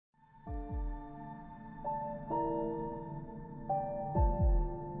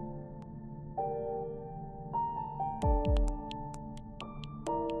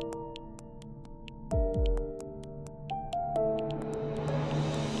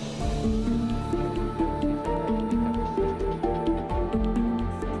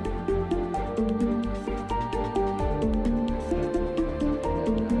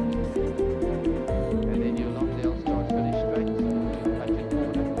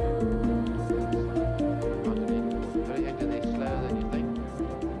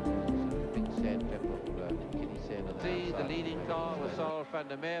van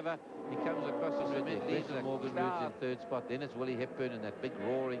der Merwe. He comes across the cement, leaves Morgan Roods in third spot. Then it's Willie Hepburn in that big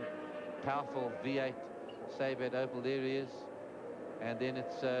roaring, powerful V8 Sabre Opel. There he is. And then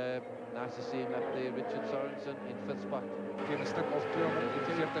it's nice to see him up there, Richard Sorensen in fifth spot. Teen een stuk of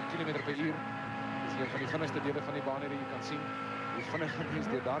 240 km/h. Dit is een van die vinnigste dele van die baan hier. Je kan zien hoe vinnig is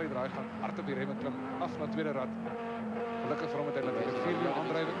die daar die draai gaan. Hard op die remmen klim af naar tweede rad. Gelukkig vir hom het hy natuurlijk 4-wiel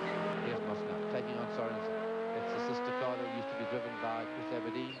aandrywing. Here's Moss now, taking on Sorensen. It's the sister car that used to be driven by Chris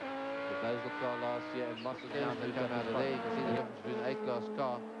Aberdeen, the Basel car last year, and Moss has now moved on out of there. You can see the difference between an A-class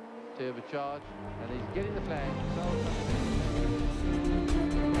car, turbocharged, and he's getting the flag.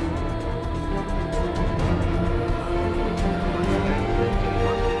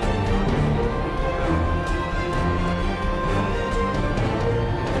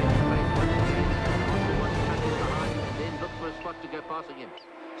 To go passing him.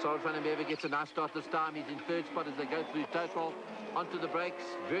 Sorensen ever gets a nice start this time. He's in third spot as they go through total. Onto the brakes.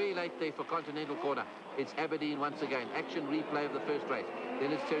 Very late there for Continental Corner. It's Aberdeen once again. Action replay of the first race.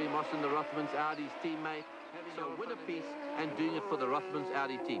 Then it's Terry Moss and the Rothmans Audi's teammate. So win a piece and doing it for the Rothmans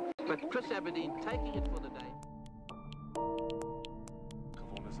Audi team. But Chris Aberdeen taking it for the day.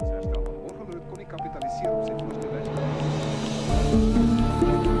 Gewonnen is het herstel. Morgen kon hij kapitaliseren op zijn voorste wedstrijd.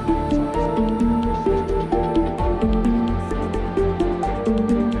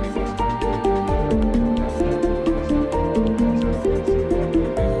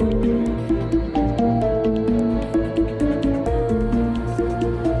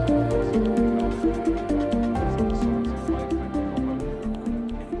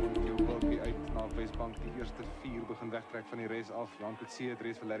 Van die race af. Jan Coetzee het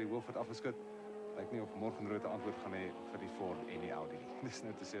race van Larry Wilford afgeskut. Lijkt niet of Morgenrood een antwoord gaan hê vir die Ford en die Audi. Dit is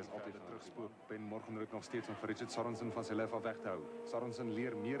net te sê as altyd terugspoor. Ben Morgenrood nog steeds om vir Richard Sorensen van sy lyf af weg te hou. Sorensen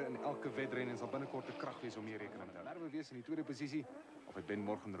leer meer in elke wedren en sal binnekort 'n krag wees om meer rekening te hou. Merwe wees in die tweede posisie of het Ben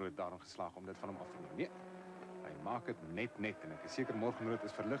Morgenrood daarin geslaag om dit van hom af te neem? Nee. Hy maak dit net en ek is seker Morgenrood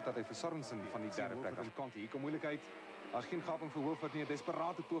is verlig dat hy vir Sorensen van die derde plek af kant. Hier kom moeilikheid. Daar's geen gaping vir Wilford nie. 'n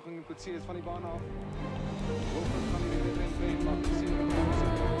Desperate poging en Coetzee is van die baan af. Wilford gaan die wedren wen, maar sien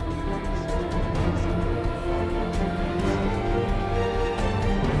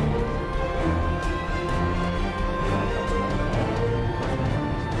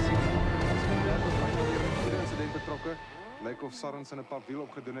betrokke. Lyk of Sorensen 'n pap wiel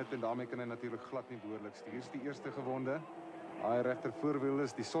opgedoen het en daarmee kan hy natuurlik glad nie behoorlik stuur. Hier is die eerste gewonde. Daai regter voorwiel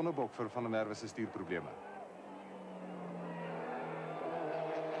is die sonnebok vir Van der Merwe se stuurprobleme.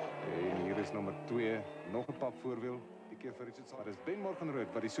 En hier is nommer 2, nog 'n pap voorwiel. Die keer vir Richard Sorensen. Dis Ben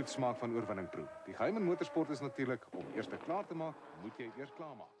Morgenrood wat die soet smaak van oorwinning proe. Die geheim in motorsport is natuurlik om eers klaar te maak, moet jy eers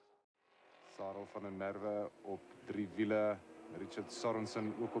klaar maak. Sarel van der Merwe op 3 wiele. Richard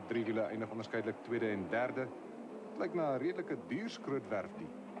Sorensen ook op 3 wiele, eindig onderskeidelik tweede en derde. Het lyk na 'n redelike duurskrootwerf die.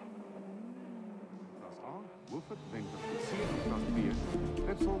 Klas A, Wilford wen vir Coetzee in klas B.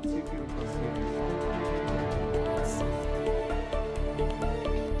 Repsol C4 in klas C.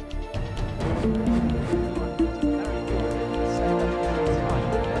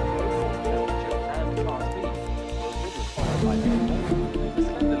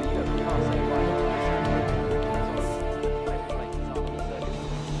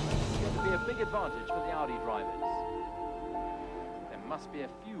 Advantage for the Audi drivers. There must be a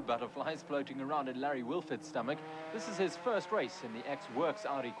few butterflies floating around in Larry Wilford's stomach. This is his first race in the ex-Works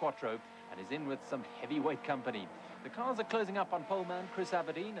Audi Quattro and is in with some heavyweight company. The cars are closing up on poleman Chris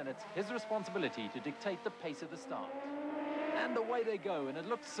Aberdeen, and it's his responsibility to dictate the pace of the start. And away they go, and it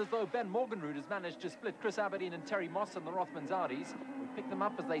looks as though Ben Morgenrood has managed to split Chris Aberdeen and Terry Moss and the Rothmans Audis. We pick them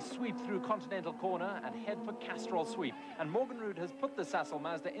up as they sweep through Continental Corner and head for Castrol Sweep. And Morgenrood has put the Sassel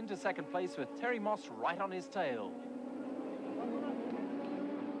Mazda into second place with Terry Moss right on his tail.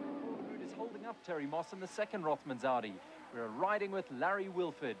 Morgenrood is holding up Terry Moss in the second Rothmans Audi. We're riding with Larry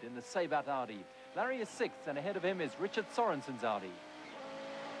Wilford in the Sabat Audi. Larry is sixth, and ahead of him is Richard Sorensen's Audi.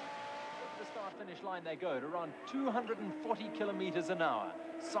 The start-finish line they go at around 240 kilometers an hour.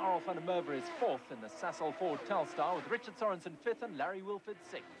 Sarel van der Merwe is fourth in the Sassel Ford Telstar with Richard Sorensen fifth and Larry Wilford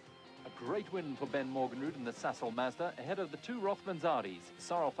sixth. A great win for Ben Morgenrood in the Sassel Mazda ahead of the two Rothmans Audis.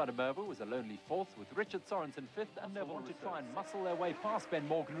 Sarel van der Merwe was a lonely fourth with Richard Sorensen fifth, and they want to try and muscle their way past Ben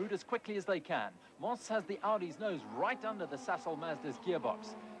Morgenrood as quickly as they can. Moss has the Audi's nose right under the Sassel Mazda's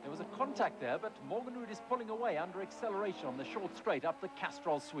gearbox. There was a contact there, but Morgenrood is pulling away under acceleration on the short straight up the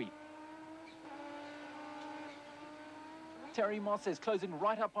Castrol Sweep. Terry Moss is closing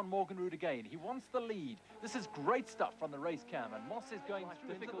right up on Morgenrood again. He wants the lead. This is great stuff from the race cam, and Moss is going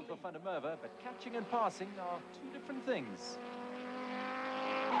through. Difficult for Van der Merwe, but catching and passing are two different things.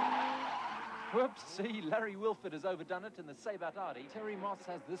 Whoops, see, Larry Wilford has overdone it in the Sabat Audi. Terry Moss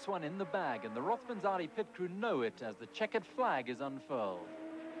has this one in the bag, and the Rothmans Audi pit crew know it as the checkered flag is unfurled.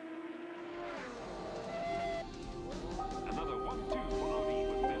 Another 1-2 for Audi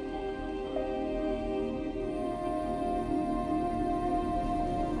with Ben Morgan.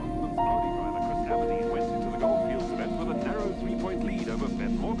 Rothmans Audi driver Chris Aberdeen went into the Goldfields event with a narrow 3-point lead over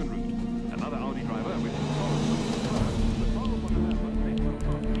Ben Morgan route. Another Audi driver, Richard Sorensen,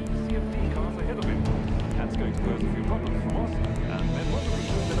 ahead of him. That's going to pose a few problems for Moss, and Ben Morgan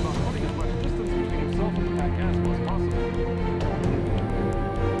has been about putting as much distance between himself and the pack as was possible.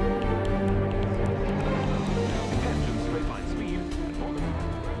 Now the engine's straight line speed, and Morgan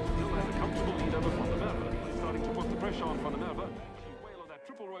still has a comfortable lead over Van der Merwe. He's starting to put the pressure on Van der Merwe. She wail on that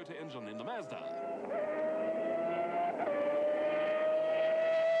triple rotor engine in the Mazda.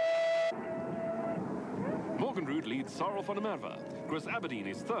 Morgenrud leads Sarel van der Merwe. Chris Aberdeen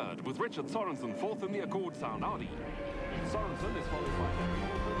is third, with Richard Sorensen fourth in the Accord Sound Audi. Sorensen is followed by Larry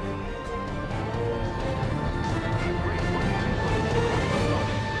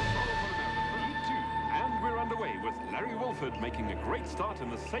and we're underway with Larry Wilford making a great start in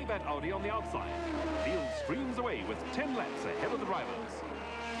the Sabat Audi on the outside. Field streams away with 10 laps ahead of the drivers.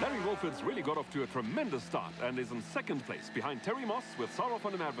 Larry Wilford's really got off to a tremendous start and is in second place behind Terry Moss, with Sarel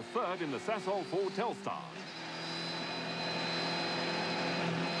van der Merwe third in the Sasol Ford Telstar.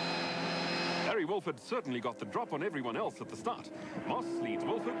 Larry Wilford certainly got the drop on everyone else at the start. Moss leads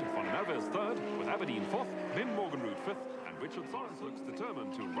Wilford, Van der Merwe is third, with Aberdeen fourth, Ben Morgenrud fifth, and Richard Sorensen looks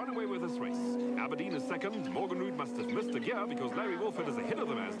determined to run away with this race. Aberdeen is second. Morgenrud must have missed a gear because Larry Wilford is ahead of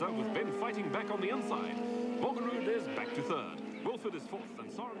the Mazda, with Ben fighting back on the inside. Morgenrud is back to third. Wilford is fourth, and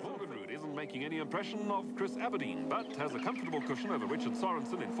Morgenrud isn't making any impression of Chris Aberdeen, but has a comfortable cushion over Richard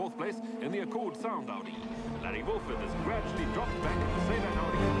Sorensen in fourth place in the Accord Sound Audi. Larry Wilford has gradually dropped back in the Sabat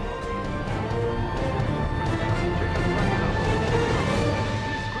Audi.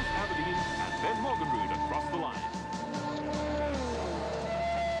 Chris Aberdeen and Ben Morgenrud across the line.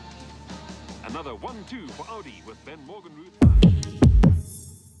 Another 1-2 for Audi with Ben Morgenrud.